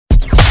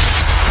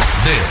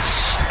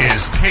This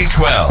is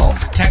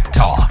K-12 Tech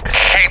Talk.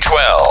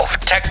 K-12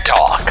 Tech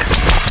Talk.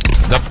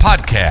 The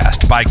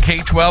podcast by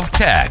K-12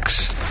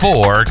 Techs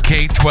for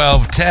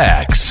K-12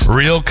 Techs.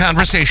 Real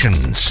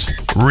conversations,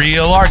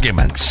 real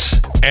arguments,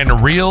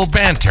 and real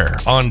banter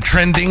on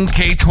trending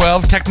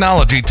K-12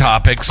 technology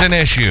topics and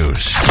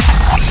issues.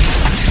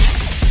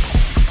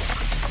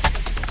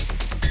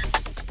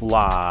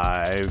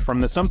 Live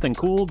from the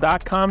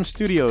somethingcool.com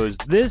studios,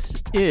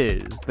 this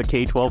is the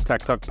K-12 Tech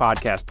Talk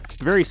podcast.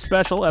 Very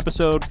special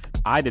episode.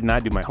 I did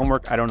not do my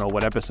homework. I don't know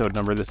what episode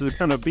number this is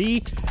going to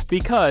be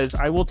because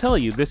I will tell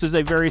you, this is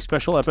a very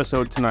special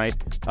episode tonight.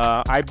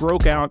 I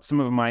broke out some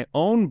of my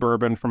own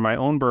bourbon from my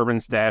own bourbon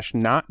stash,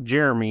 not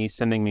Jeremy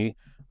sending me.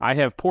 I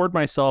have poured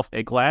myself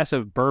a glass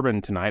of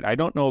bourbon tonight. I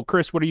don't know,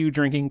 Chris, what are you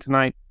drinking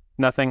tonight?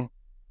 Nothing?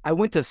 I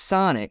went to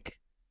Sonic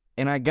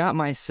and I got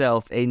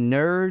myself a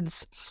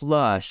Nerds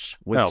slush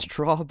with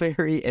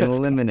strawberry and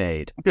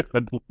lemonade.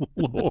 Good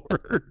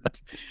Lord.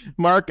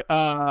 Mark,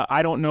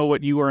 I don't know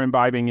what you are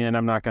imbibing in.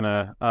 I'm not going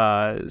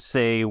to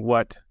say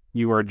what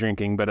you are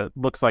drinking, but it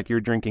looks like you're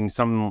drinking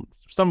some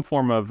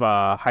form of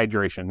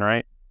hydration,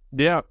 right?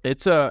 Yeah,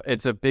 it's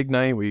a big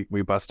night.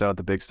 We bust out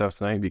the big stuff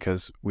tonight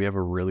because we have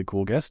a really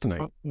cool guest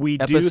tonight. We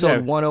do Episode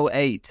have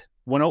 108.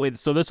 108.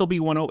 So this will be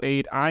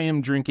 108. I am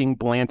drinking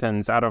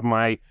Blanton's out of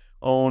my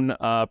own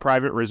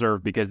private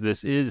reserve because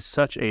this is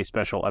such a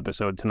special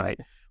episode tonight.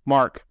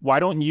 Mark, why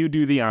don't you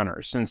do the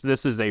honors since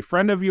this is a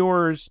friend of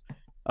yours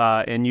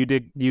and you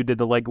did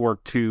the legwork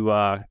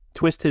to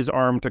twist his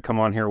arm to come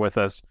on here with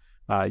us.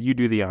 You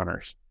do the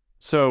honors.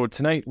 So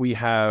tonight we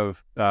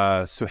have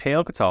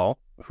Suhail Katal,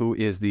 who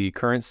is the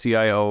current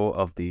CIO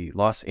of the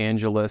Los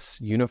Angeles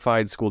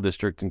Unified School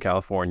District in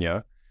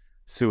California.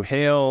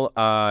 Suhail,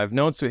 I've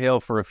known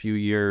Suhail for a few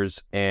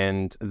years,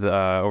 and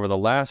over the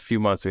last few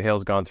months,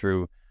 Suhail's gone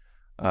through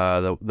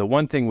the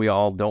one thing we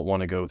all don't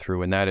want to go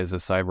through, and that is a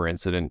cyber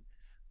incident.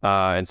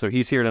 And so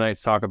he's here tonight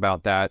to talk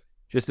about that.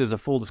 Just as a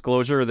full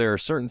disclosure, there are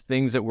certain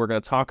things that we're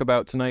going to talk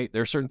about tonight.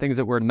 There are certain things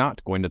that we're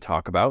not going to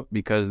talk about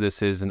because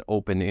this is an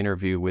open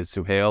interview with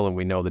Suhail, and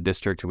we know the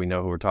district and we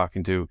know who we're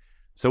talking to.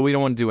 So we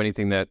don't want to do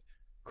anything that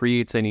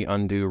creates any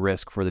undue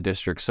risk for the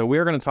district. So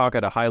we're going to talk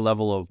at a high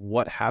level of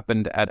what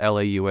happened at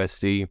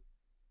LAUSD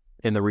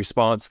and the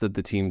response that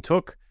the team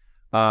took.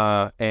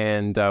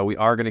 And we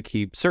are going to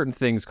keep certain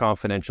things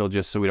confidential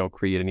just so we don't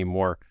create any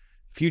more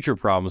future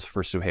problems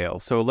for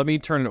Suhail. So let me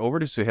turn it over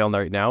to Suhail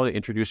right now to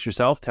introduce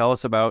yourself. Tell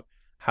us about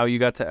how you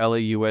got to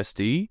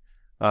LAUSD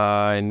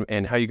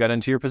and how you got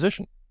into your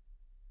position.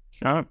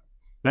 Sure.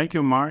 Thank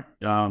you, Mark.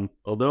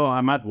 Although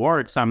I'm at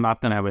work, so I'm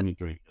not going to have any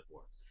drink at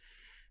work.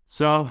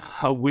 So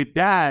with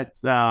that,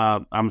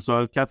 I'm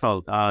Suhail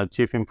Katal,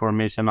 Chief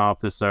Information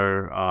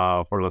Officer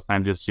for Los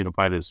Angeles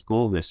Unified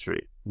School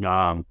District.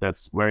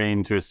 That's a very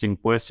interesting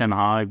question,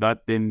 how I got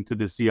into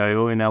the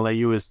CIO in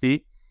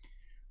LAUSD.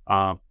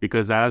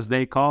 Because as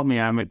they call me,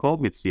 I'm a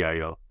COVID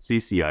CIO,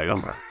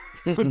 CCIO.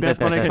 That's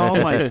what I call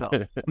myself.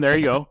 There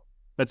you go.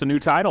 That's a new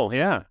title,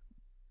 yeah.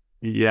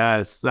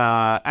 Yes.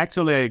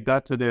 Actually, I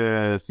got to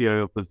the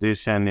CIO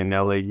position in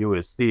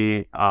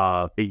LAUSD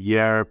a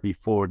year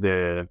before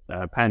the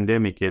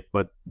pandemic hit,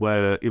 but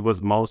it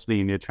was mostly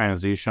in the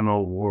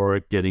transitional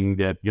work, getting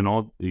that,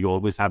 you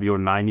always have your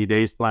 90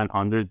 days plan,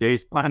 100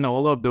 days plan,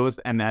 all of those.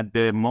 And at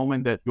the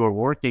moment that you're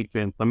working to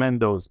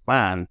implement those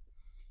plans,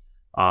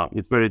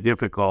 it's very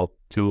difficult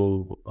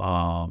to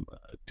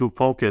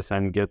focus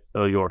and get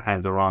your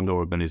hands around the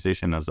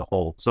organization as a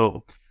whole.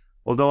 So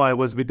although I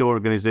was with the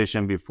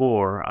organization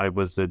before, I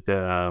was at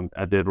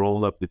the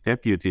role of the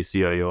deputy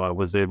CIO. I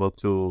was able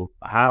to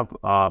have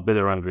a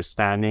better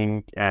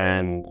understanding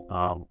and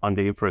on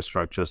the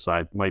infrastructure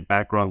side. My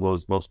background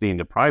was mostly in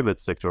the private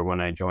sector when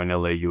I joined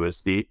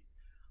LAUSD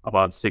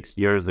about 6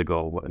 years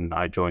ago when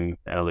I joined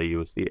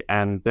LAUSD.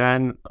 And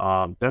then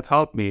that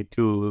helped me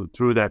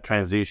through that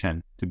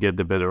transition to get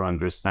the better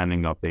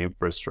understanding of the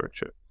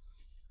infrastructure.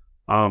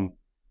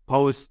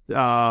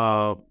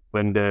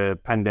 When the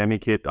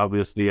pandemic hit,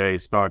 obviously, I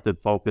started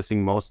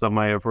focusing most of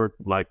my effort,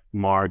 like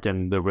Mark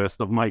and the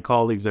rest of my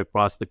colleagues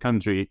across the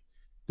country,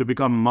 to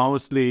become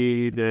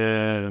mostly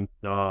the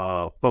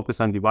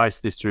focus on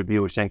device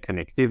distribution,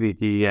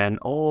 connectivity, and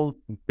all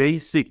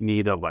basic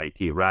need of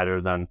IT, rather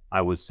than,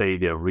 I would say,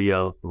 the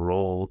real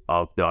role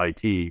of the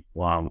IT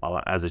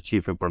as a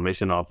chief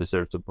information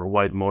officer to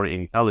provide more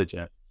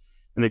intelligent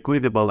and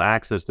equitable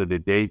access to the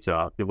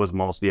data. It was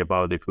mostly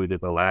about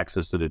equitable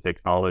access to the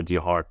technology,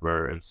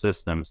 hardware, and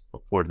systems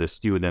for the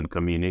student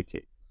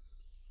community.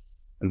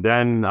 And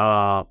then,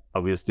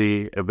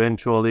 obviously,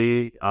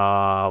 eventually,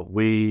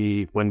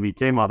 when we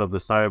came out of the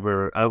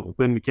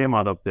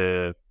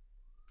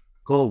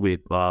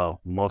COVID,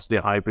 mostly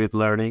hybrid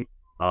learning,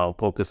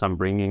 focus on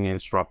bringing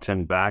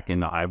instruction back in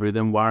the hybrid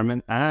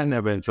environment, and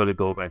eventually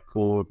go back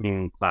full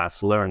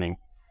in-class learning.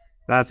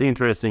 That's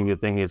interesting. The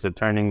thing is,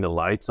 turning the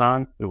lights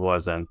on, it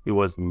wasn't. It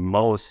was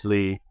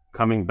mostly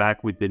coming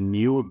back with the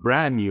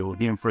brand new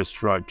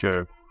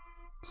infrastructure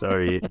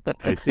Sorry.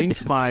 I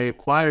think my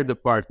fire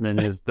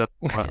department is the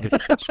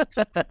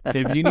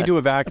If you need to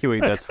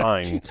evacuate, that's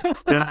fine.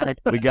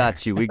 We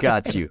got you. We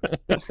got you.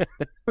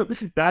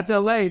 That's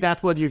LA.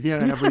 That's what you hear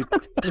every.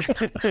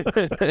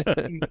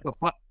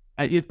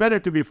 It's better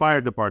to be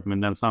fire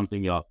department than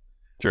something else.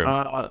 True.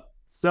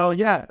 So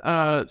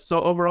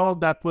overall,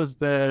 that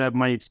was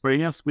my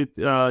experience with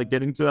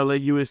getting to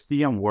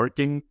LAUSD and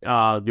working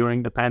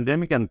during the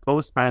pandemic and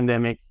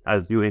post-pandemic.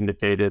 As you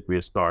indicated,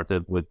 we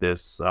started with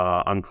this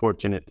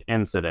unfortunate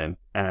incident,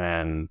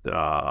 and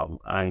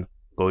I'm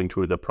going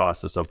through the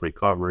process of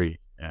recovery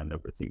and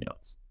everything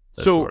else.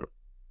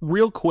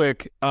 Real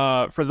quick,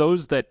 for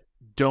those that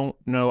don't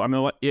know, I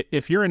mean,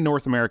 if you're in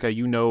North America,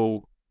 you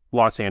know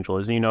Los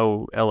Angeles, you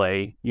know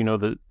LA, you know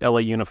the LA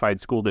Unified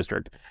School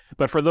District.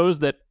 But for those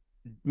that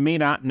may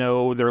not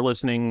know, they're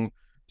listening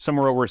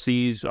somewhere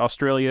overseas,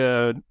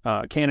 Australia,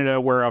 Canada,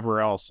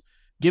 wherever else,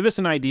 give us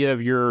an idea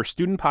of your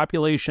student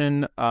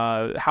population,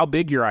 how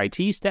big your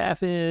IT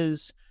staff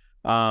is,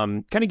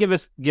 kind of give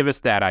us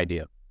that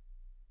idea.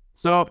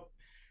 So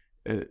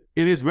it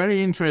is very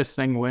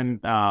interesting when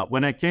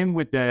I came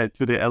to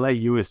the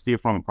LAUSD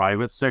from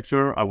private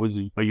sector. I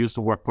used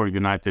to work for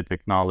United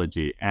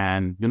Technology,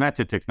 and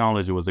United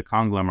Technology was a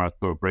conglomerate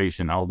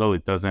corporation. Although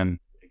it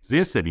doesn't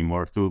exist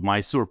anymore, to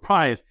my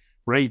surprise,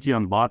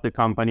 Raytheon bought the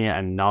company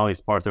and now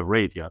it's part of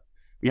Raytheon.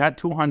 We had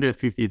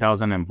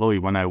 250,000 employees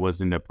when I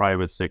was in the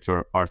private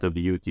sector part of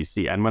the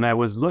UTC, and when I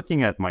was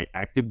looking at my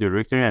Active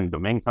Directory and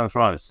domain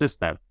control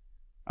system,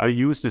 I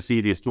used to see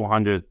this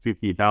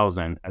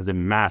 250,000 as a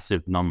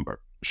massive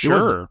number.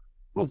 Sure. It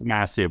was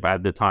massive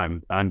at the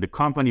time. And the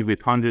company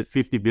with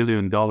 $150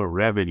 billion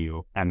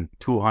revenue and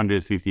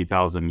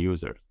 250,000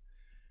 users.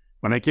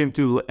 When I came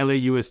to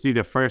LAUSD,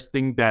 the first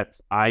thing that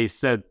I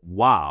said,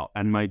 wow,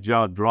 and my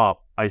jaw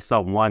dropped, I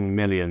saw 1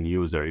 million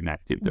users in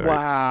Active Directory.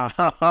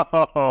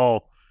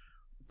 Wow.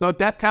 So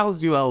that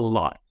tells you a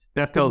lot.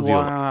 That tells you a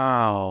lot.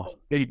 Wow.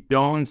 They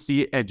don't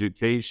see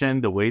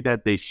education the way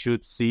that they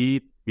should see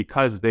it,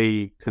 because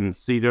they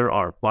consider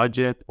our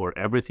budget or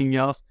everything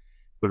else.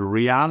 But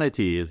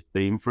reality is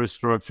the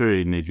infrastructure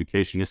in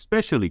education,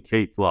 especially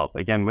K-12.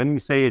 Again, when we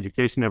say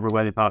education,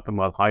 everybody talking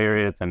about higher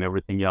eds and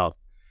everything else.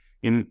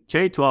 In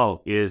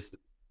K-12 is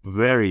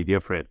very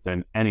different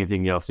than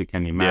anything else you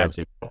can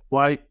imagine. Yeah. That's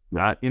why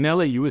in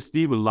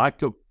LAUSD, we like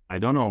to, I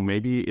don't know,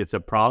 maybe it's a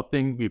proud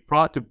thing. We're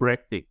proud to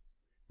break things.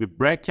 We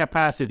break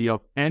capacity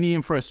of any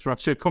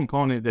infrastructure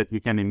component that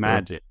you can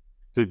imagine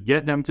to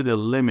get them to the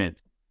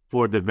limit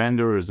for the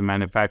vendors and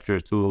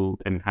manufacturers to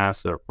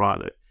enhance their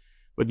product.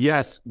 But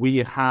yes, we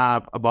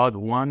have about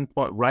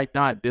right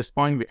now at this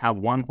point, we have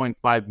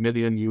 1.5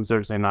 million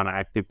users in our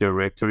Active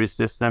Directory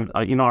system,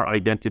 in our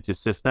identity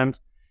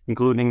systems,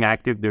 including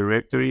Active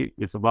Directory.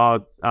 It's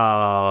about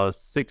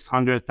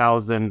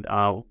 600,000,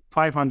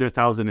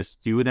 500,000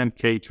 student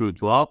K through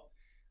 12,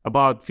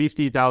 about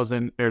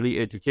 50,000 early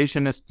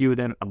education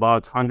student,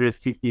 about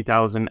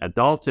 150,000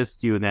 adult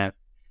student,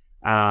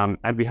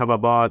 and we have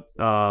about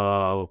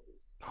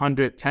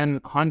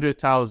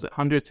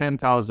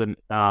 110,000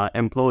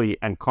 employee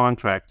and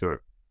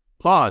contractor.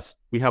 Plus,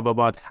 we have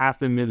about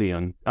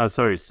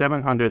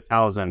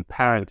 700,000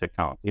 parent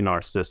account in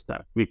our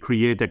system. We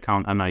create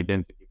account and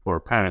identity for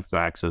parents to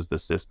access the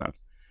system.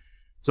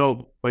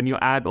 So when you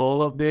add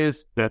all of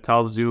this, that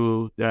tells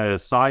you the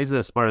size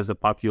as far as the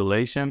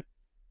population.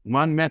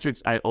 One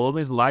metrics I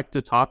always like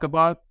to talk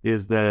about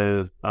is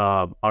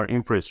our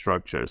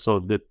infrastructure. So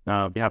that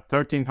we have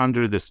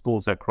 1,300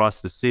 schools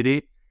across the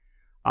city.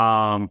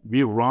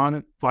 We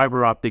run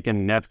fiber optic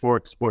and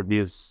networks for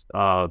these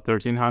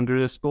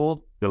 1,300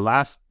 schools. The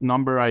last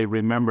number I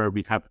remember,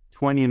 we have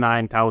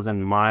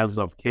 29,000 miles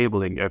of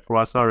cabling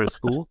across our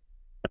school.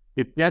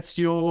 It gets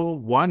you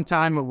one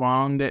time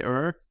around the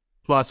earth,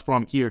 plus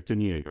from here to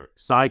New York.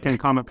 So I can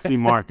come and see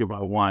Mark if I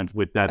want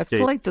with that. I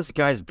feel like this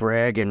guy's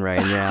bragging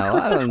right now.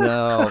 I don't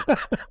know.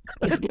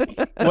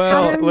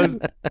 Well,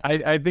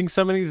 I think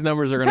some of these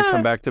numbers are going to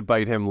come back to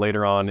bite him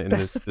later on in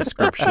this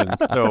description.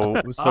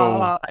 So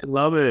I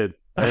love it.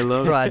 I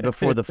love Pride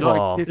before the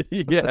fall.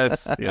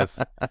 Yes. These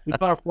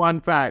are fun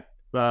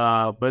facts,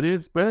 but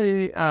it's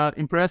very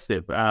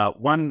impressive.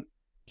 One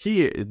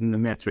key in the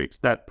metrics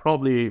that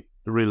probably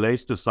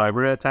relates to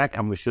cyber attack,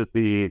 and we should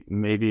be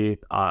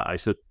I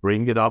should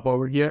bring it up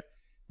over here.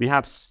 We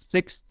have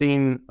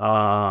 16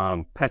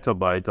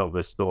 petabyte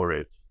of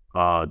storage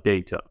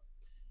data,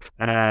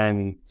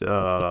 and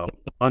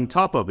on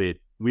top of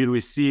it, we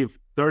receive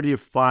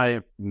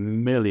 35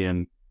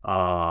 million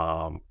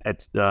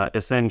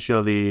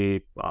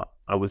essentially,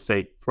 I would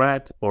say,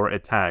 threat or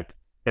attack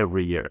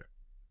every year.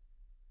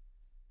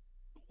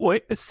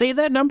 Wait, say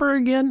that number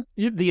again.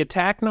 The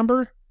attack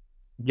number?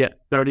 Yeah,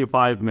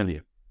 35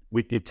 million.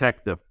 We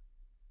detect them.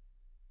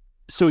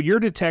 So you're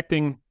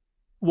detecting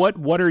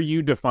what are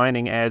you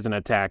defining as an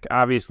attack?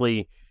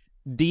 Obviously,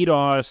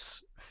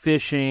 DDoS,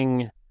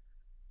 phishing,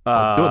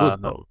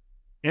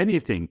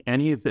 anything,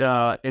 any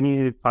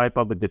type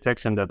of a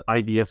detection that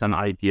IDS and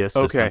IPS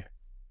system. Okay.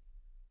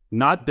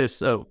 Not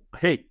this.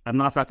 Hey, I'm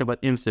not talking about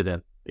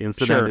incident.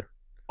 Sure.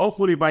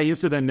 hopefully my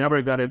incident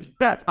never got it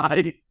that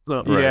high.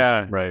 So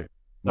Right.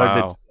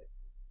 Wow.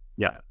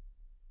 Yeah.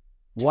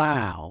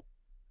 Wow.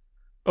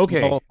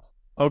 Okay. Well,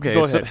 okay.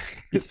 Go so,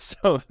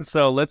 ahead.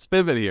 so let's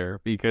pivot here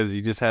because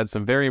you just had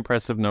some very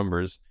impressive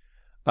numbers.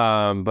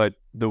 But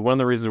one of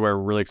the reasons why we're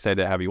really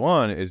excited to have you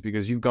on is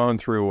because you've gone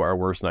through our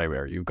worst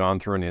nightmare. You've gone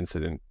through an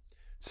incident.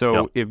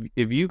 So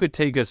if you could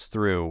take us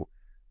through,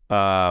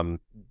 I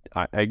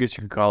guess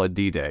you could call it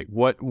D-Day.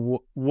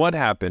 What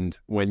happened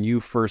when you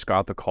first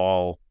got the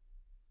call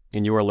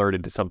and you were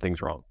alerted to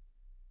something's wrong?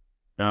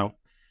 Now,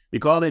 we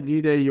call it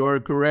D-Day, you're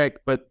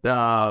correct, but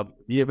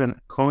we haven't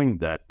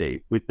coined that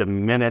day with the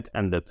minute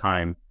and the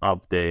time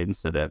of the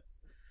incident,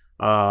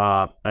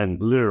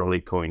 and literally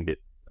coined it.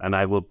 And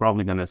I will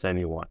probably gonna send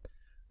you one.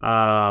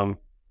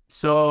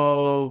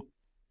 So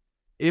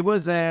it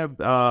was a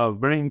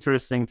very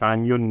interesting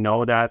time. You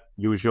know that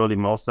usually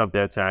most of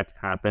the attack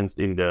happens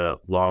in the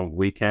long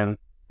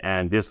weekends,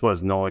 and this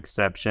was no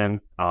exception.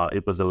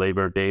 It was a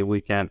Labor Day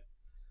weekend.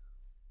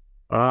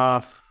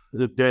 And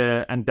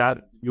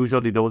that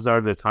usually those are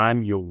the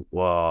time you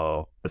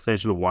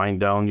essentially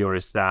wind down your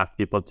staff,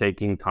 people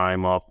taking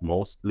time off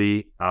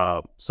mostly.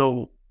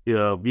 So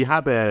we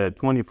have a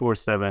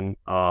 24/7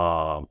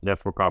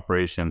 network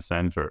operation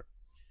center.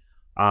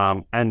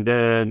 And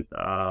then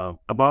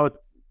about,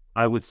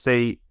 I would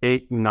say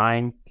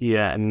 9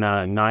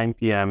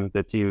 p.m.,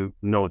 the team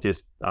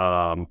noticed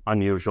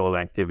unusual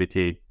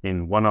activity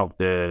in one of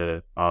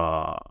the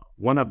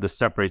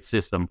separate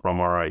system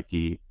from our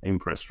IT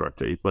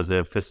infrastructure. It was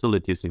a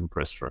facilities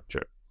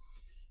infrastructure.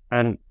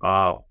 And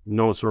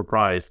no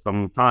surprise,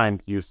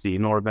 sometimes you see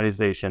in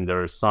organization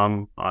there is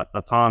some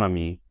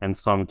autonomy and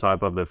some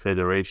type of a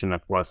federation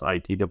across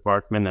IT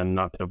department, and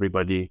not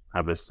everybody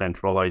have a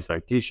centralized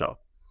IT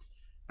shop.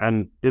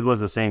 And it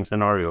was the same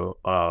scenario.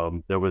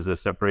 There was a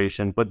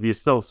separation, but we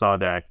still saw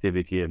the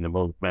activity in the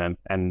movement,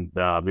 and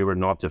we were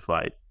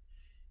notified.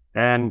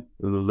 And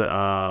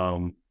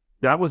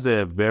that was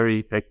a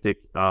very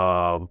hectic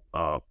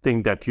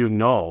thing that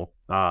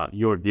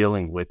you're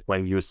dealing with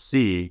when you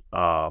see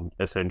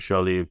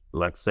essentially,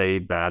 let's say,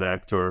 bad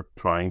actor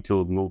trying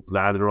to move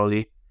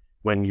laterally.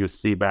 When you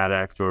see bad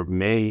actor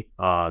may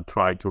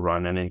try to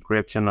run an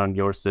encryption on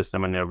your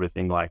system and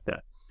everything like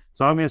that.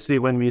 So obviously,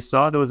 when we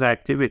saw those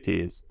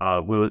activities,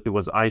 it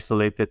was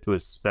isolated to a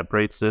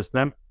separate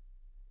system.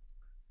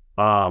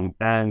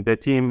 And the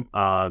team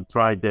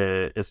tried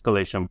the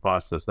escalation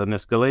process. And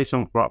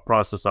escalation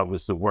process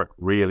obviously worked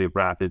really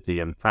rapidly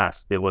and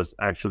fast. That was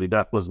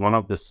one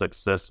of the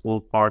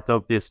successful part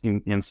of this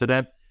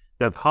incident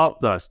that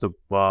helped us to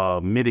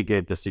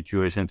mitigate the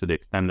situation to the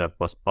extent that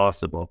was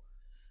possible.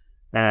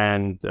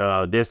 And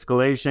the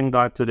escalation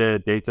got to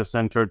the data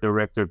center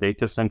director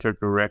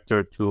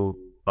to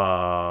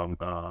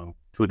the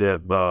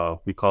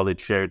we call it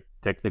shared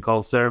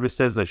technical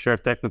services. The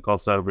shared technical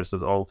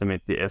services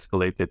ultimately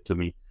escalated to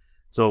me.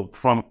 So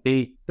from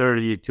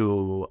 8:30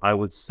 to, I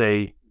would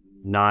say,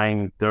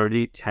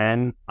 9:30,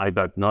 10, I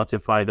got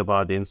notified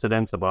about the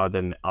incidents about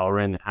an hour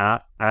and a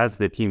half as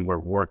the team were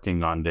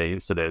working on the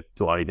incident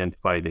to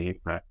identify the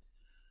impact.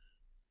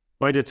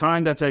 By the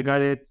time that I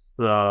got it,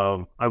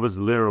 I was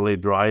literally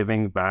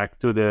driving back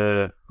to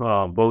the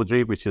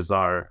Beaudry, which is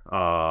our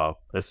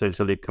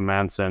essentially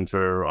command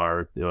center,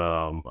 our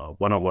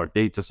one of our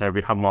data centers.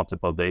 We have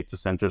multiple data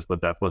centers, but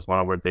that was one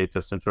of our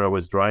data centers. I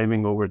was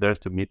driving over there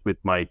to meet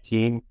with my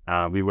team.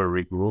 We were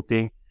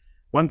regrouping.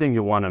 One thing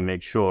you want to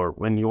make sure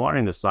when you are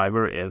in a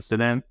cyber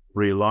incident,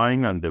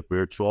 relying on the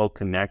virtual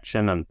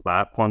connection and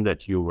platform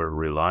that you were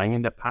relying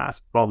in the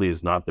past probably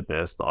is not the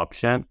best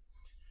option.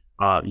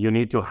 You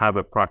need to have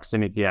a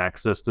proximity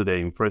access to the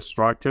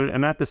infrastructure,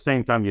 and at the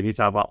same time, you need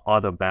to have an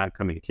out-of-band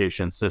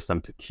communication system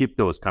to keep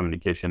those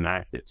communication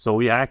active. So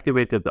we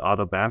activated the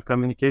out-of-band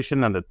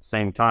communication, and at the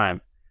same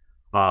time,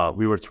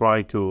 we were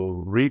trying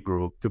to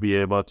regroup to be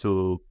able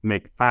to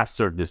make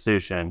faster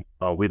decision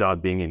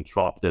without being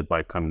interrupted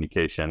by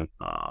communication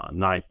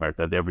nightmare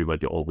that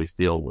everybody always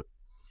deal with.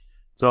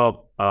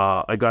 So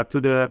I got to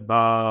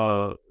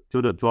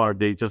our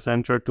data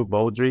center, to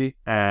Beaudry,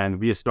 and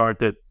we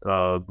started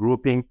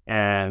grouping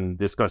and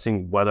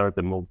discussing what are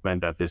the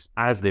movement that is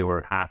as they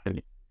were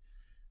happening.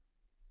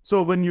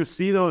 So when you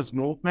see those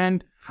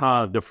movement,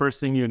 the first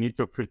thing you need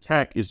to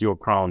protect is your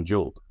crown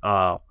jewel.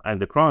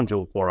 And the crown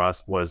jewel for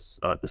us was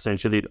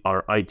essentially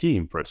our IT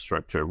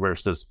infrastructure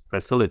versus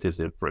facilities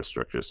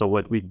infrastructure. So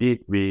what we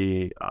did,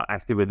 we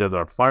activated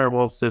our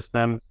firewall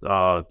systems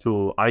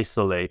to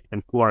isolate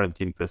and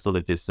quarantine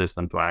facilities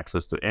system to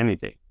access to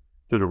anything,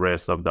 to the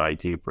rest of the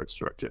IT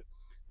infrastructure.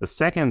 The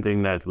second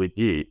thing that we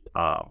did,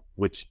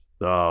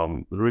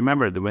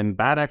 remember that when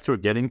bad actors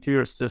get into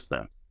your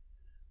system,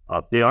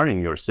 they are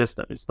in your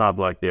system. It's not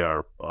like they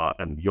are,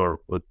 and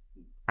your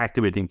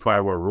activating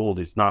firewall rule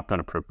is not going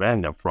to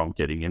prevent them from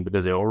getting in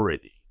because they're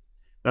already.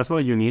 That's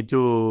why you need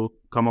to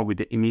come up with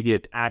the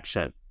immediate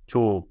action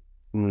to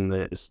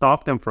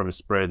stop them from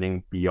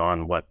spreading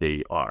beyond what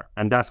they are.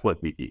 And that's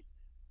what we did.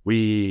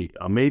 We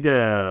made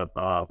a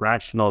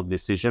rational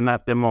decision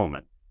at the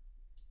moment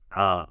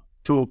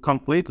to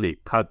completely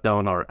cut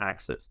down our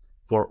access.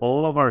 for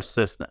all of our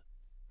system,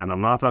 and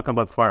I'm not talking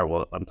about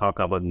firewall, I'm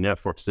talking about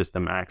network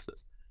system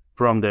access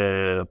from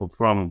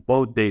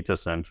both data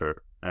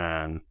center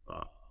and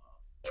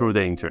through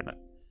the internet.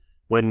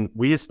 When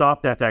we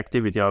stopped that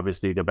activity,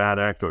 obviously the bad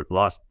actor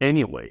lost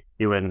anyway,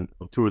 even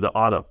through the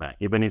Autobahn.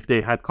 Even if they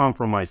had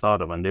compromised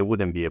Autobahn, they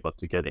wouldn't be able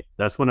to get it.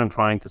 That's what I'm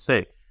trying to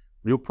say.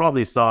 You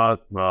probably saw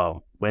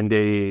when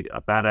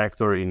a bad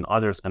actor in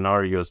other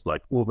scenarios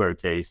like Uber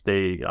case,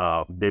 they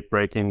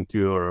break into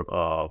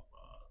your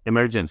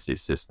emergency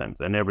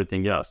systems and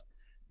everything else.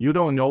 You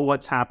don't know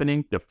what's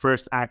happening. The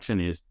first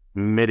action is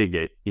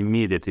mitigate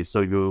immediately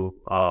so you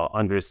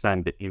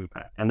understand the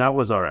impact. And that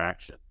was our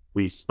action.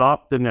 We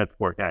stopped the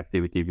network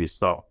activity, we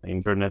stopped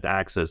internet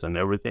access and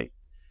everything.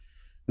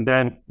 And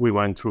then we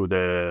went through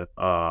the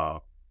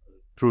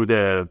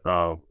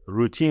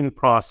routine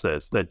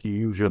process that you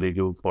usually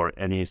do for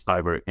any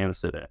cyber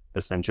incident,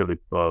 essentially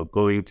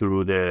going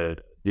through the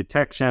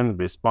detection,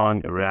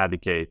 respond,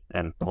 eradicate,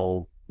 and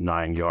whole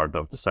 9 yards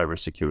of the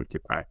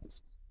cybersecurity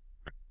practices.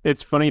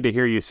 It's funny to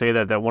hear you say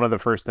that one of the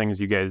first things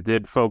you guys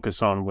did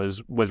focus on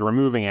was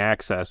removing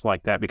access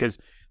like that, because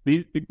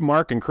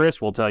Mark and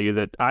Chris will tell you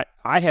that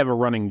I have a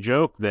running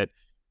joke that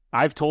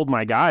I've told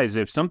my guys,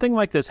 if something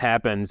like this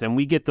happens and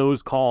we get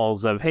those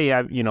calls of, hey,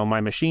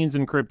 my machine's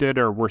encrypted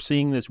or we're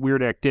seeing this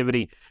weird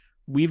activity,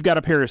 we've got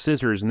a pair of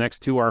scissors next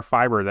to our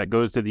fiber that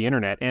goes to the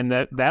internet, and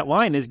that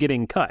line is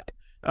getting cut.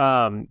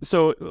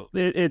 So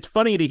it's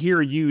funny to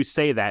hear you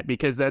say that,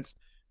 because that's,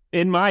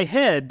 in my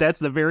head, that's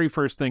the very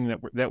first thing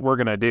that we're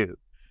gonna do.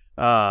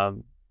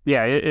 That's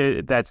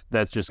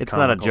just it's comical.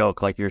 not a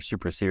joke. Like, you're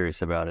super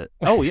serious about it.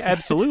 Oh, yeah,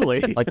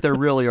 absolutely. Like, there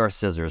really are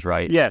scissors,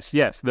 right?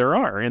 Yes, there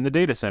are in the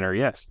data center.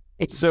 Yes.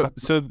 So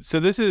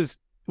this is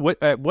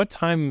at what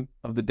time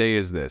of the day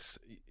is this?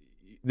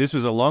 This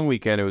was a long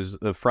weekend. It was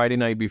the Friday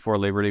night before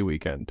Labor Day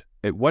weekend.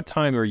 At what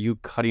time are you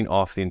cutting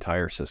off the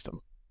entire system?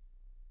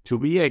 To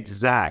be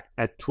exact,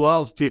 at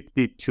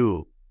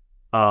 12:52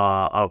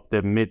 of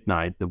the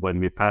midnight, when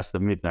we passed the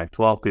midnight,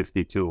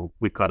 12:52,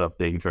 we cut off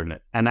the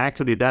internet. And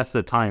actually, that's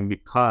the time we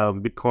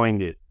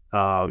coined it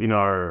in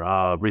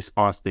our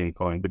response team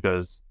coin,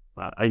 because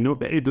I knew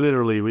it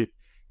literally, we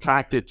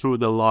tracked it through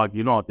the log.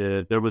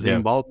 There was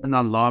involvement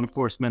on law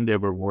enforcement. They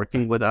were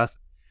working with us.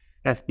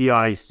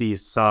 FBI,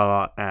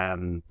 CISA,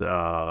 and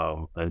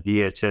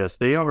DHS,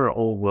 they are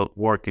all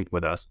working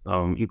with us,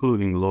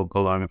 including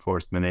local law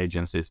enforcement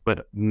agencies.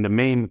 But the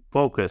main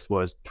focus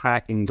was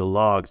tracking the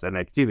logs and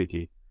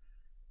activity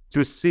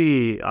to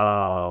see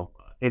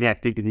any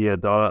activity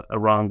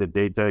around the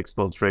data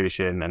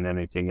exfiltration and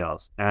anything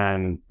else.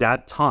 And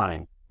that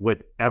time,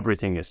 with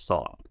everything is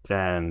solved.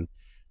 And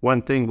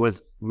one thing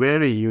was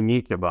very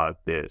unique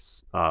about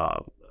this.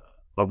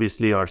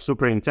 Obviously, our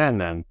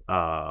superintendent,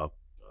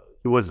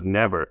 he was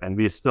never, and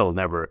we still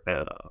never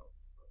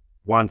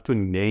want to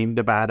name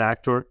the bad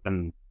actor.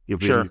 And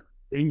if we're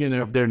thinking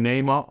of their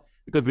name up,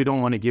 because we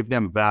don't want to give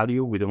them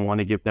value, we don't want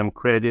to give them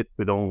credit,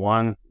 we don't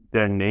want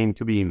their name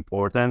to be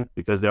important,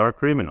 because they are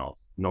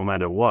criminals, no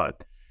matter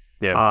what.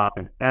 Yeah.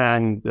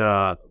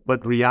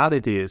 But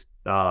reality is,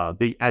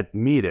 they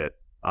admitted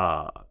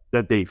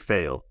that they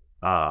failed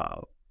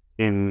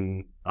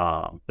in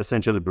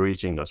essentially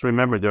breaching us.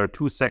 Remember, there are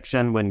two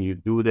sections when you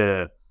do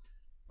the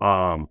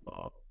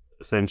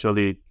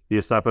essentially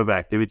this type of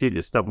activity.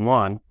 The step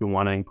one, you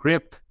want to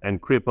encrypt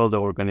and cripple the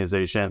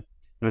organization.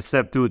 And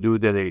step two, do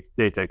the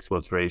data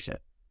exfiltration.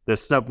 The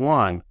step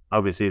one,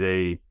 obviously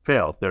they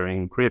failed. Their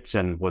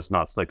encryption was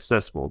not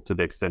successful to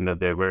the extent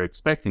that they were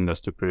expecting us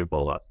to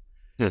cripple us.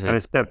 Mm-hmm.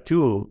 And step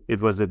two, it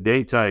was the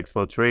data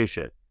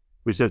exfiltration,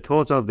 which is the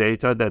total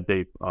data that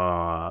they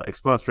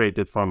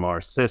exfiltrated from our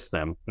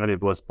system, and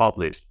it was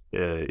published,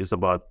 is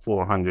about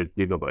 400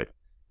 gigabytes.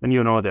 And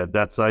you know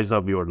that size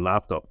of your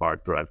laptop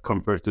hard drive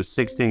compared to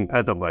 16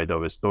 petabyte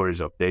of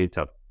storage of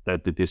data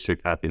that the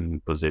district had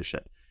in possession.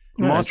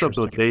 Most of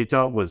the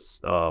data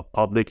was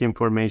public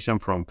information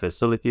from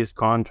facilities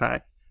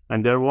contract,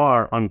 and there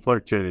were,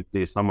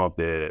 unfortunately, some of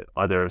the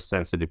other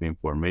sensitive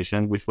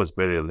information, which was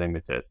very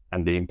limited,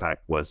 and the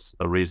impact was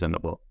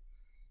reasonable.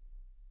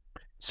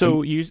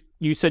 So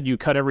you said you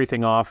cut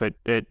everything off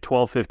at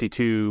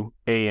 12:52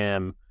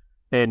 a.m.,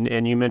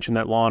 and you mentioned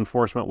that law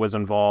enforcement was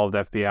involved,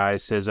 FBI,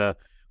 CISA.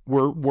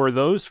 Were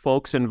those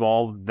folks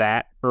involved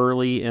that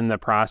early in the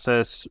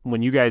process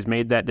when you guys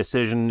made that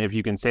decision? If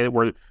you can say that,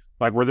 were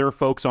there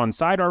folks on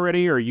site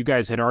already, or you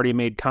guys had already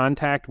made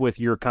contact with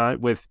your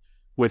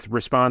with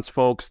response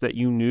folks that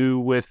you knew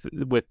with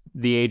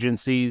the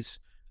agencies?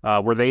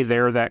 Were they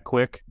there that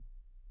quick?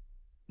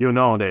 They were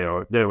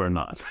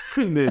not.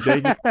 You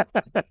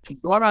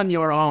are on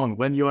your own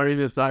when you are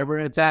in a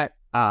cyber attack.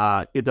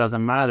 It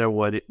doesn't matter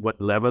what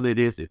level it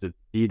is. It's a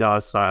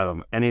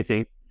DDoS,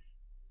 anything.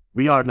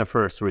 We are the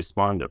first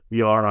responder.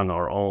 We are on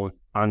our own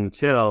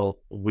until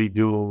we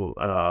do,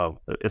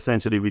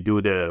 essentially we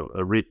do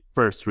the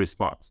first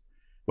response.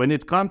 When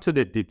it comes to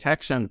the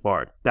detection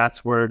part,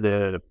 that's where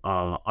the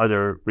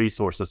other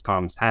resources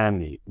comes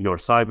handy. Your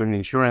cyber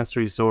insurance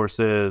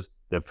resources,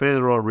 the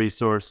federal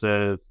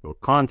resources, your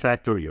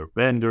contractor, your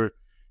vendor,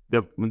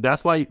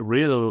 That's why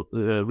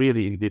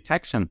really in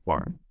detection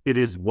part, it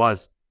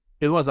was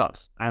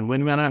us. And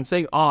when I'm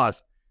saying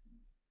us,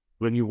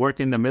 when you work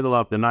in the middle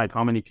of the night,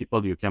 how many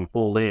people you can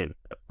pull in?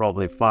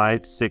 Probably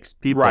 5-6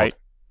 people.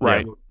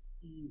 Right.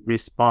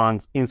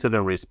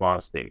 Incident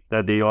response team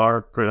that they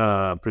are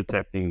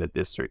protecting the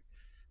district,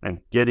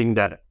 and getting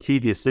that key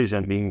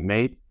decision being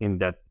made in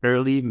that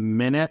early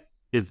minutes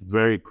is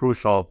very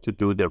crucial to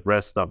do the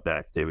rest of the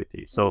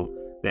activity. So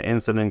the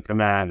incident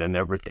command and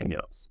everything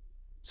else.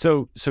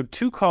 So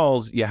 2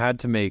 calls you had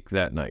to make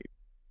that night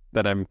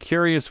that I'm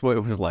curious what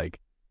it was like.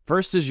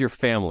 First is your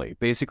family,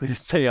 basically to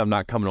say I'm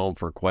not coming home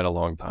for quite a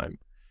long time.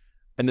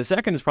 And the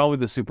second is probably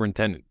the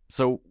superintendent.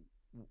 So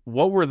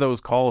what were those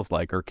calls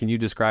like? Or can you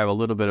describe a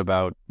little bit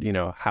about,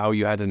 how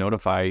you had to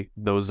notify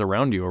those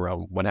around you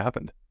around what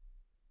happened?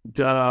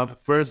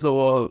 First of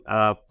all,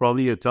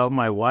 probably you tell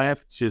my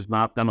wife, she's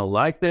not going to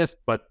like this,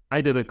 but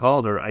I didn't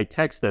call her. I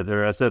texted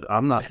her. I said,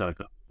 I'm not going to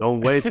come.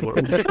 Don't wait for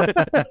me.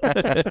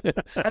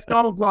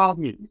 Don't call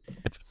me.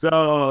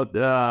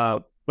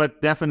 So,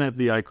 but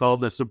definitely I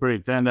called the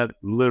superintendent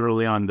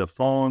literally on the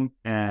phone,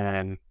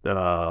 and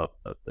the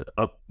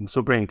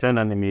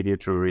superintendent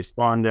immediately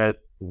responded.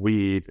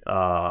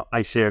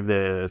 I shared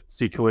the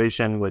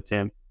situation with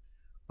him.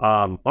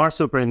 Our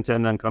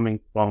superintendent, coming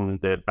from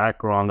the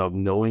background of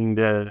knowing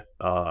the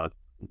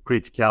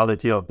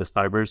criticality of the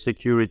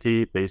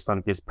cybersecurity based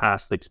on his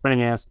past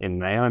experience in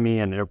Miami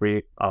and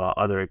every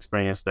other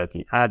experience that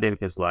he had in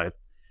his life.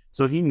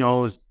 So he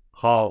knows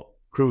how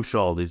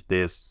crucial is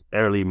this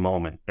early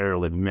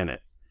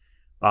minutes.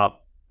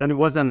 And it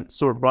wasn't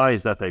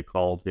surprised that I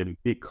called him,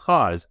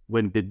 because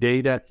when the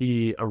day that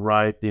he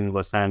arrived in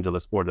Los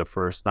Angeles for the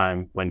first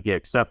time, when he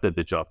accepted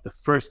the job, the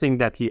first thing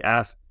that he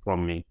asked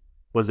from me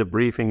was a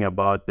briefing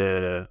about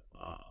the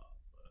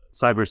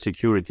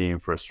cybersecurity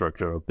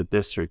infrastructure of the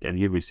district, and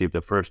he received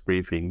the first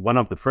briefing. One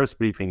of the first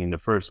briefing in the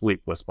first week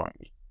was from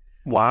me.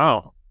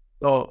 Wow.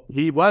 So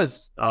he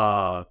was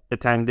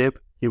attentive.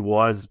 He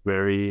was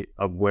very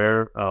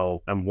aware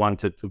of and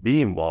wanted to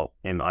be involved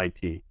in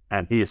IT,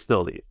 and he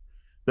still is.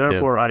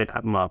 Therefore, I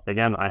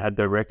had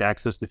direct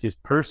access to his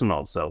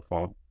personal cell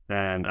phone,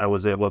 and I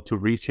was able to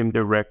reach him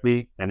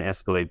directly and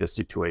escalate the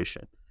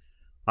situation.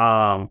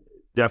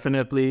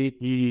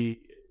 Definitely,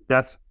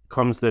 that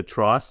comes the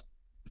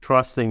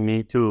trusting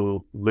me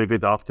to leave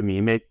it up to me,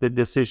 make the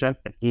decision,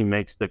 and he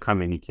makes the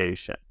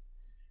communication.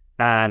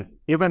 And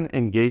even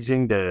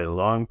engaging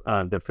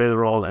the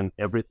federal and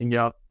everything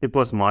else, it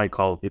was my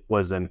call. It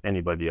wasn't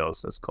anybody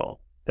else's call.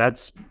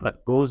 That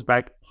goes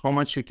back how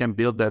much you can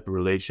build that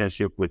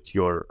relationship with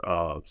your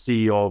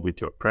CEO,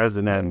 with your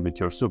president, with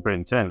your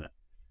superintendent,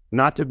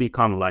 not to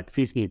become like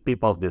 50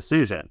 people's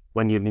decision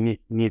when you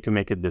need to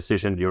make a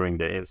decision during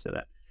the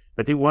incident.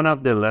 I think one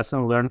of the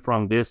lessons learned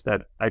from this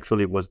that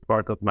actually was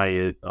part of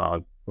my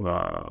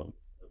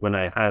when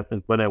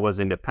I was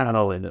in the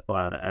panel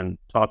and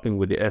talking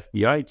with the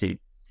FBI team,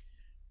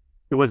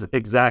 it was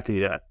exactly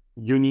that.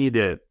 You need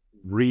a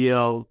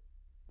real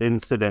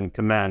incident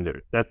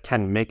commander that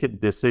can make a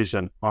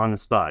decision on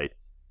site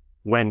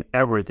when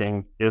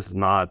everything is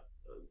not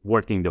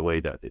working the way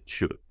that it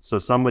should. So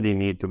somebody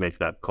need to make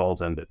that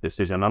calls and the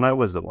decision, and I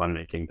was the one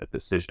making the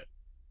decision.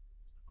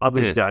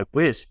 Obviously, I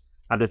wish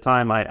at the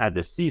time I had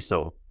the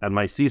CISO, and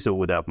my CISO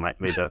would have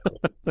made that call.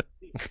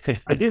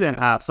 I didn't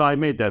have, so I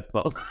made that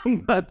call.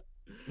 But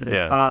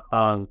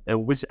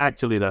which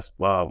actually that's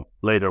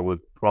later we're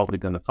probably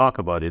going to talk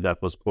about it.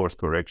 That was course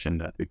correction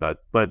that we got.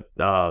 But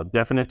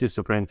definitely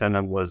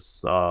superintendent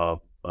was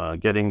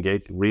getting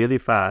engaged really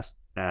fast,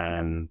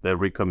 and the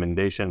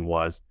recommendation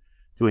was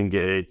to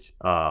engage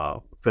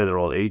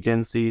federal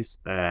agencies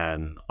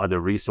and other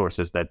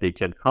resources that they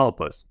can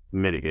help us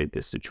mitigate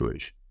this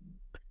situation.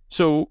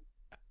 So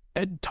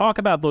talk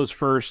about those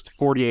first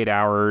 48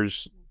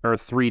 hours or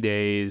 3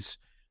 days.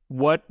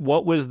 What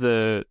was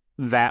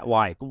that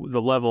like?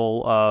 The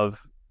level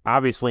of,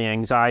 obviously,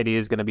 anxiety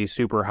is going to be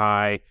super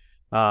high.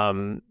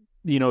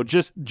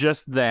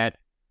 Just that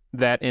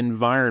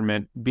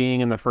environment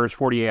being in the first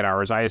 48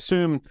 hours. I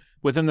assume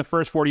within the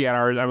first 48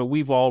 hours, I mean,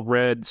 we've all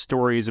read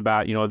stories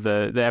about,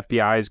 the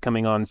FBI is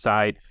coming on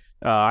site.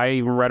 I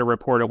even read a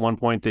report at one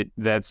point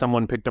that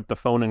someone picked up the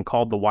phone and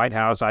called the White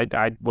House.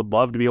 I would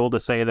love to be able to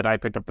say that I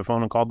picked up the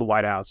phone and called the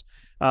White House.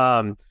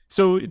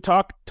 So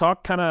talk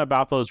kind of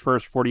about those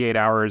first 48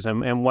 hours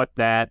and what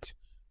that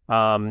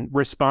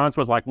response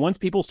was like once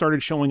people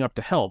started showing up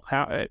to help,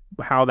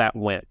 how that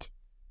went.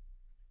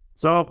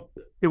 So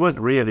it was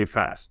really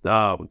fast.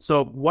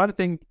 So one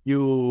thing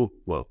you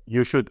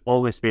should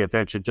always pay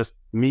attention, just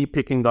me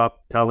picking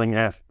up, telling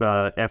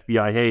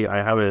FBI, hey,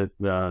 I have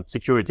a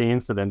security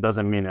incident,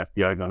 doesn't mean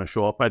FBI going to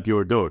show up at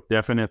your door.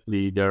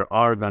 Definitely there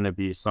are going to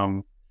be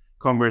some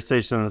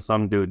conversations,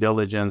 some due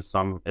diligence,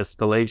 some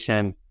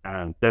escalation,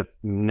 and that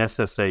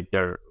necessitate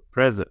their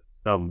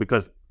presence.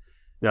 Because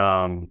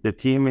the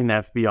team in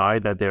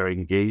FBI that they're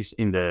engaged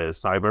in the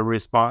cyber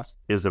response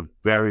is a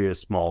very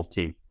small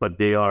team, but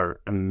they are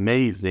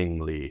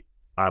amazingly,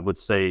 I would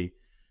say,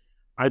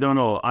 I don't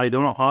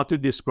know how to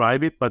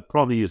describe it, but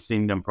probably you've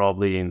seen them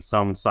probably in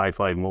some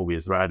sci-fi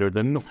movies rather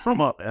than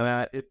normal.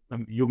 And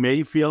you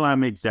may feel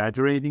I'm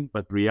exaggerating,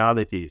 but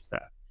reality is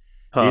that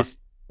this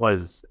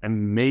was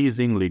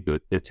amazingly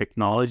good. The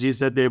technologies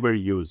that they were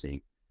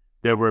using,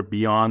 they were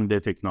beyond the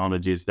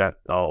technologies that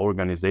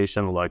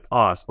organization like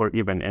us or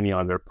even any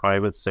other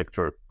private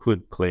sector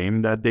could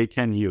claim that they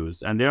can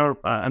use. And they are,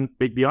 and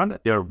beyond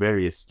that, they are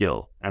very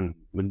skilled. And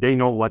when they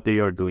know what they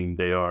are doing,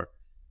 they are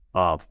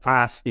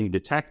fast in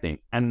detecting.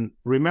 And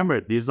remember,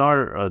 these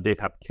are they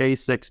have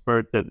case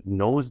expert that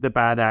knows the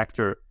bad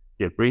actor.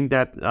 They bring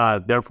that,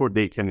 therefore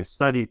they can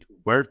study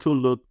where to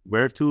look,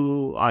 where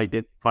to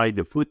identify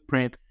the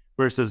footprint.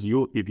 Versus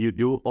if you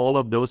do all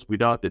of those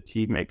without the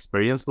team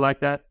experience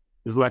like that,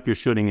 it's like you're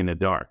shooting in the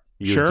dark.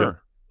 You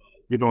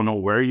don't know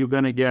where you're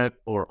gonna get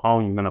or how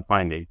you're gonna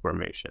find the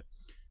information.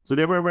 So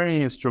they were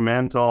very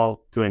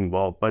instrumental to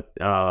involve. But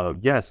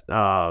yes,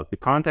 the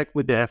contact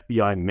with the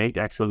FBI made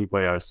actually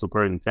by our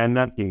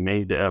superintendent. We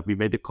made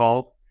the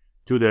call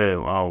to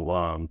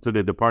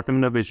the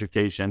Department of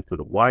Education, to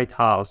the White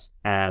House,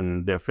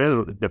 and the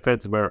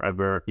feds were at a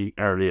very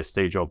early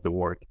stage of the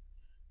work.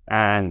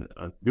 And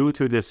due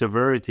to the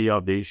severity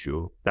of the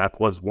issue, that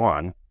was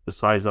one. The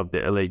size of the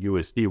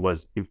LAUSD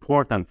was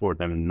important for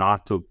them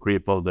not to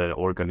cripple the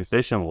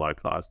organization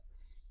like us.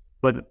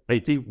 But I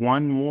think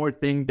one more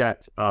thing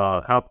that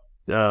helped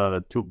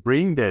to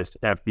bring this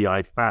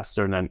FBI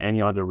faster than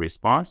any other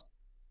response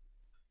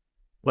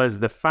was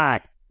the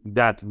fact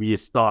that we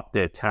stopped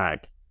the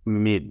attack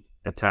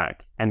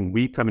mid-attack, and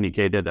we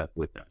communicated that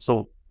with them.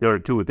 So there are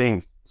two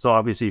things. So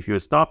obviously, if you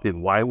stopped it,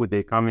 why would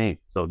they come in?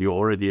 So you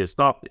already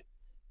stopped it.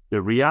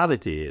 The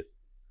reality is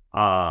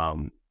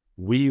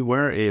we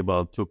were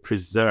able to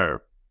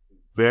preserve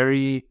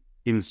very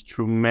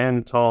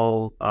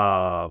instrumental,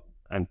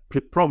 and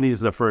probably is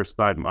the first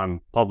time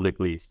I'm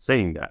publicly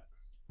saying that,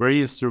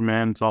 very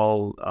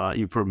instrumental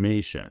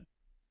information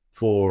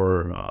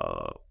for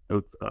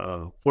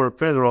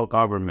federal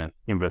government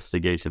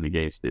investigation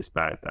against this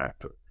bad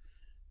actor.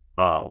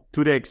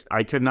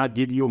 I cannot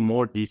give you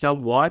more detail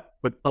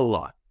but a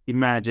lot.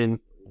 Imagine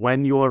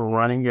when you are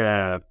running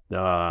a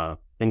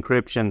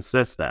encryption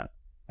system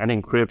and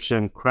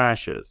encryption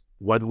crashes,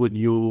 what would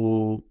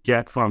you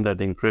get from that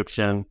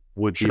encryption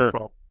would be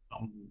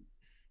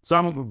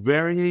some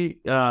very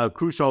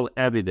crucial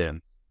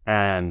evidence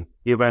and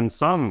even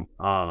some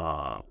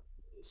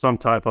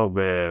type of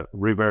a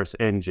reverse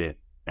engine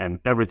and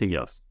everything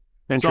else.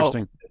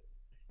 Interesting. So,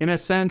 in a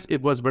sense,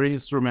 it was very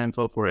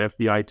instrumental for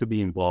FBI to be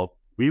involved.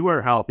 We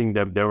were helping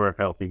them, they were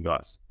helping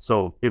us.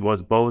 So it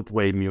was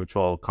both-way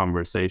mutual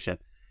conversation.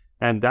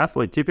 And that's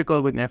why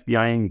typical when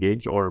FBI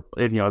engage or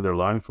any other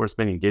law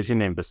enforcement engage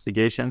in an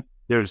investigation,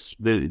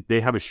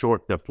 they have a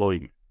short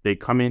deployment. They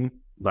come in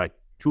like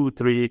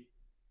 2-3,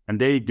 and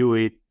they do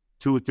it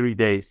 2-3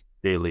 days,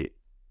 they leave.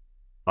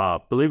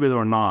 Believe it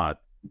or not,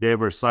 they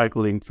were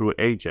cycling through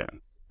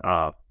agents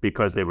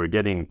because they were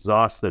getting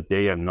exhausted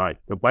day and night.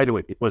 But by the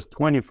way, it was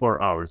 24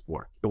 hours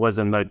work. It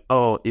wasn't like,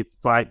 oh, it's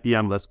 5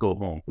 p.m., let's go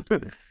home.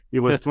 It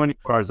was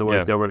 24 hours of work.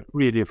 Yeah. There were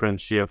 3 different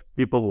shifts.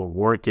 People were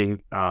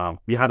working.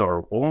 We had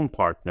our own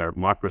partner.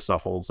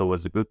 Microsoft also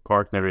was a good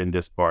partner in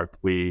this part.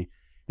 We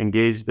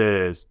engaged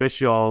the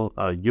special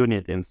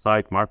unit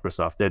inside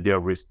Microsoft that they are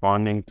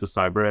responding to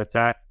cyber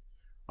attack.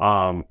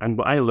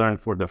 And I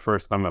learned for the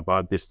first time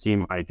about this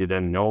team. I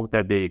didn't know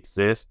that they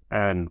exist,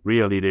 and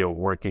really they are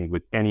working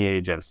with any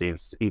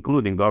agencies,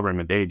 including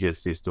government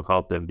agencies, to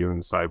help them during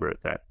cyber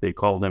attack. They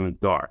call them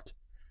DART.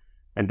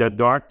 And that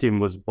DART team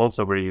was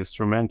also very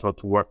instrumental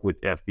to work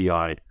with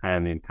FBI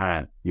hand in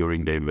hand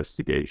during the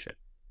investigation.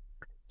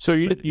 So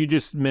you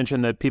just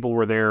mentioned that people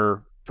were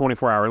there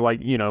 24 hours,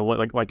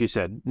 like you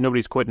said,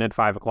 nobody's quitting at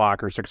 5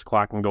 o'clock or 6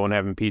 o'clock and going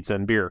having pizza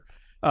and beer.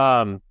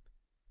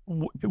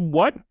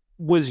 What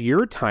was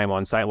your time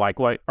on site like?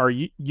 What are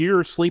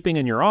you're sleeping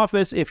in your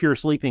office, if you're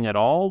sleeping at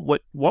all?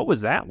 What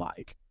was that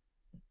like?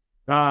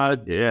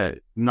 Yeah,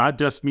 not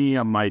just me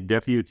and my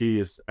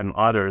deputies and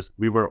others.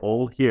 We were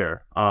all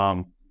here.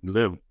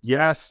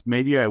 Yes,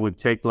 maybe I would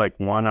take like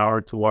 1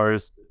 hour, 2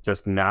 hours,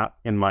 just nap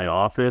in my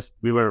office.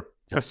 We were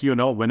just,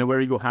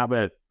 whenever you have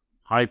a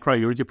high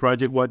priority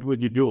project, what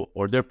would you do?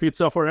 Order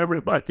pizza for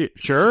everybody.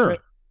 Sure.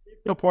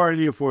 A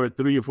party for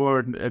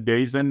 3-4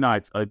 days and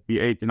nights. I'd be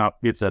eating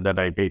up pizza that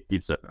I hate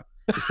pizza.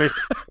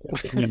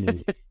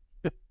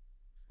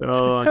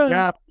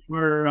 Yeah,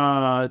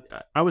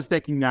 I was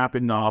taking nap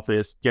in the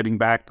office, getting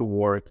back to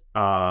work.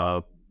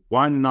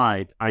 One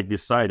night I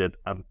decided,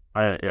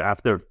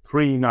 after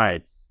 3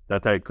 nights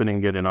that I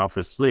couldn't get enough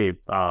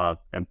sleep,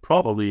 and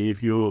probably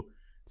if you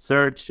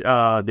search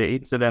the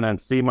incident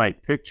and see my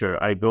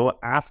picture, I go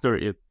after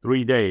it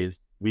 3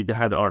 days. We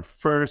had our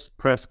first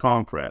press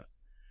conference.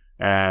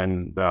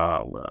 And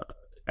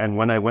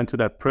when I went to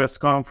that press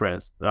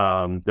conference,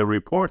 the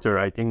reporter,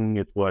 I think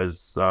it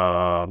was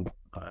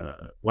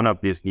one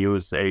of these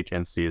news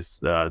agencies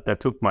that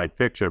took my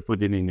picture,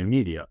 put it in the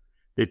media.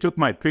 They took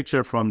my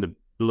picture from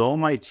below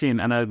my chin,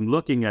 and I'm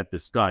looking at the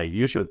sky.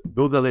 You should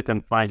Google it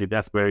and find it.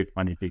 That's a very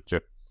funny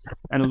picture.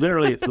 And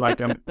literally, it's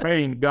like I'm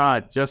praying,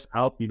 God, just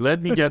help me.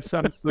 Let me get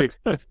some sleep.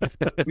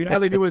 The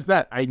reality was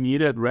that I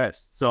needed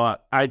rest. So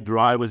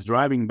I was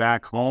driving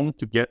back home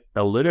to get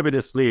a little bit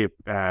of sleep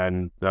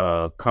and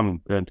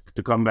come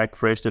back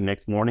fresh the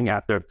next morning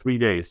after 3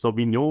 days. So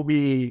we knew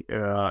we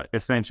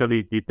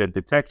essentially did the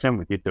detection,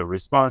 we did the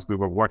response, we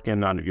were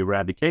working on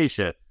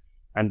eradication.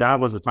 And that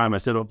was the time I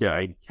said, okay,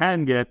 I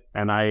can get,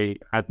 and I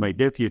had my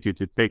deputy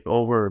to take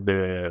over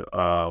the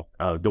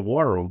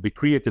war room. We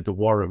created the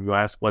war room. You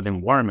asked what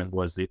environment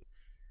was it?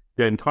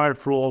 The entire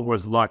floor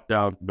was locked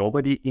down,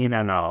 nobody in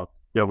and out.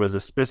 There was a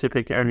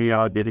specific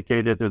area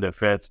dedicated to the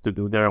feds to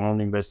do their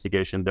own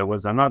investigation. There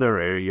was another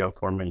area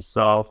for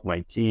myself,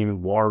 my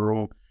team, war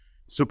room.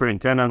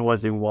 Superintendent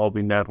was involved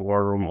in that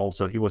war room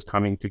also. He was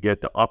coming to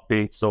get the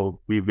updates, so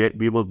we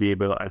will be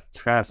able as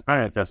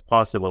transparent as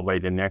possible by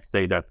the next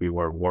day that we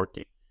were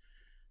working.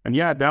 And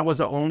yeah, that was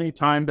the only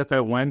time that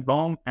I went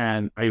home,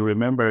 and I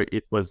remember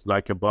it was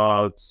like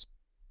about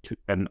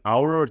an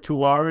hour or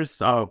 2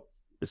 hours of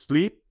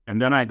sleep,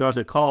 and then I got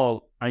a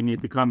call, I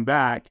need to come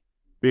back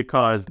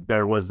because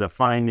there was the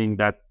finding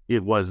that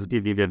it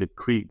needed a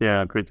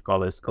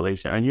critical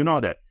escalation. And you know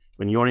that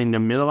when you're in the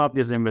middle of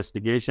this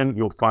investigation,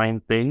 you'll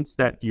find things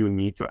that you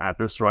need to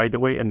address right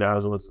away. And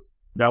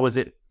that was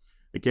it.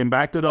 I came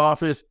back to the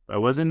office. I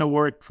was in the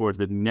work for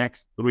the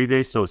next 3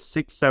 days. So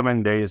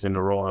 6-7 days in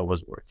a row, I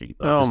was working.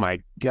 Oh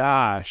my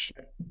gosh.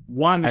 I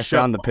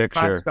found the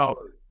picture.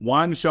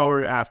 One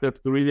shower after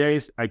 3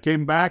 days. I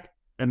came back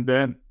and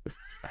then.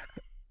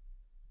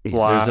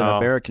 Wow. There's an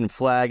American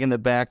flag in the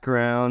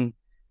background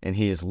and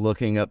he is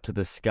looking up to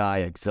the sky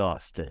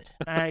exhausted.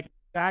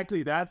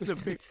 Exactly. That's the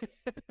picture.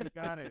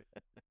 Got it.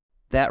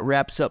 That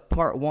wraps up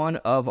part one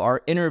of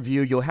our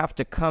interview. You'll have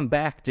to come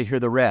back to hear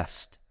the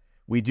rest.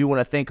 We do want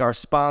to thank our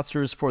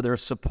sponsors for their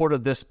support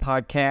of this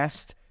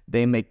podcast.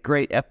 They make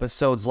great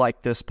episodes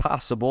like this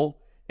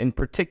possible. In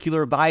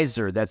particular,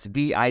 Vizor, that's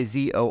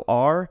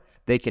Vizor.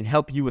 They can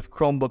help you with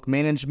Chromebook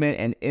management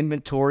and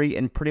inventory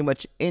and pretty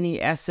much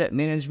any asset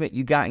management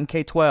you got in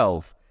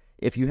K-12.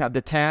 If you have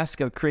the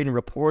task of creating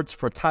reports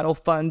for title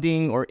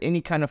funding or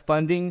any kind of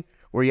funding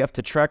where you have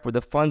to track where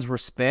the funds were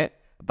spent,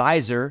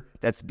 Vizor,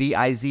 that's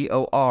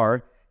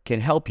Vizor,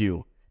 can help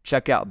you.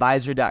 Check out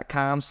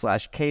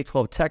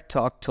Vizor.com/K12 Tech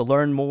Talk to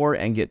learn more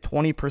and get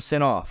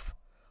 20% off.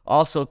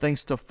 Also,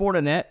 thanks to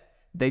Fortinet,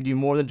 they do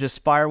more than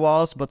just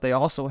firewalls, but they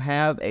also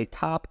have a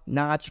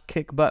top-notch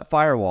kick-butt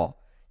firewall.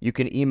 You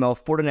can email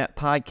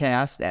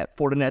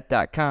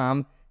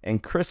FortinetPodcast@Fortinet.com,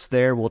 and Chris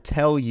there will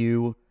tell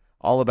you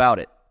all about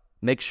it.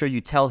 Make sure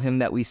you tell him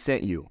that we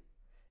sent you.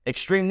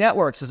 Extreme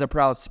Networks is a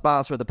proud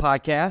sponsor of the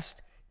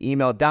podcast.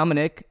 Email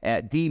Dominic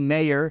at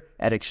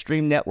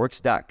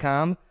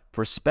dmayer@extremenetworks.com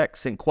for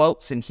specs and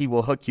quotes, and he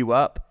will hook you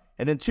up.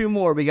 And then two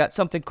more. We got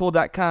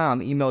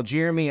somethingcool.com. Email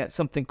Jeremy at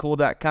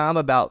somethingcool.com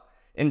about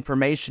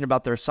information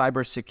about their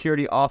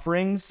cybersecurity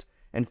offerings.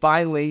 And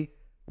finally,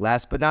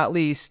 last but not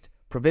least,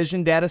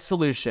 Provision Data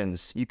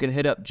Solutions. You can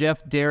hit up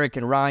Jeff, Derek,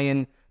 and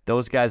Ryan.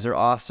 Those guys are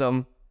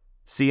awesome.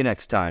 See you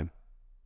next time.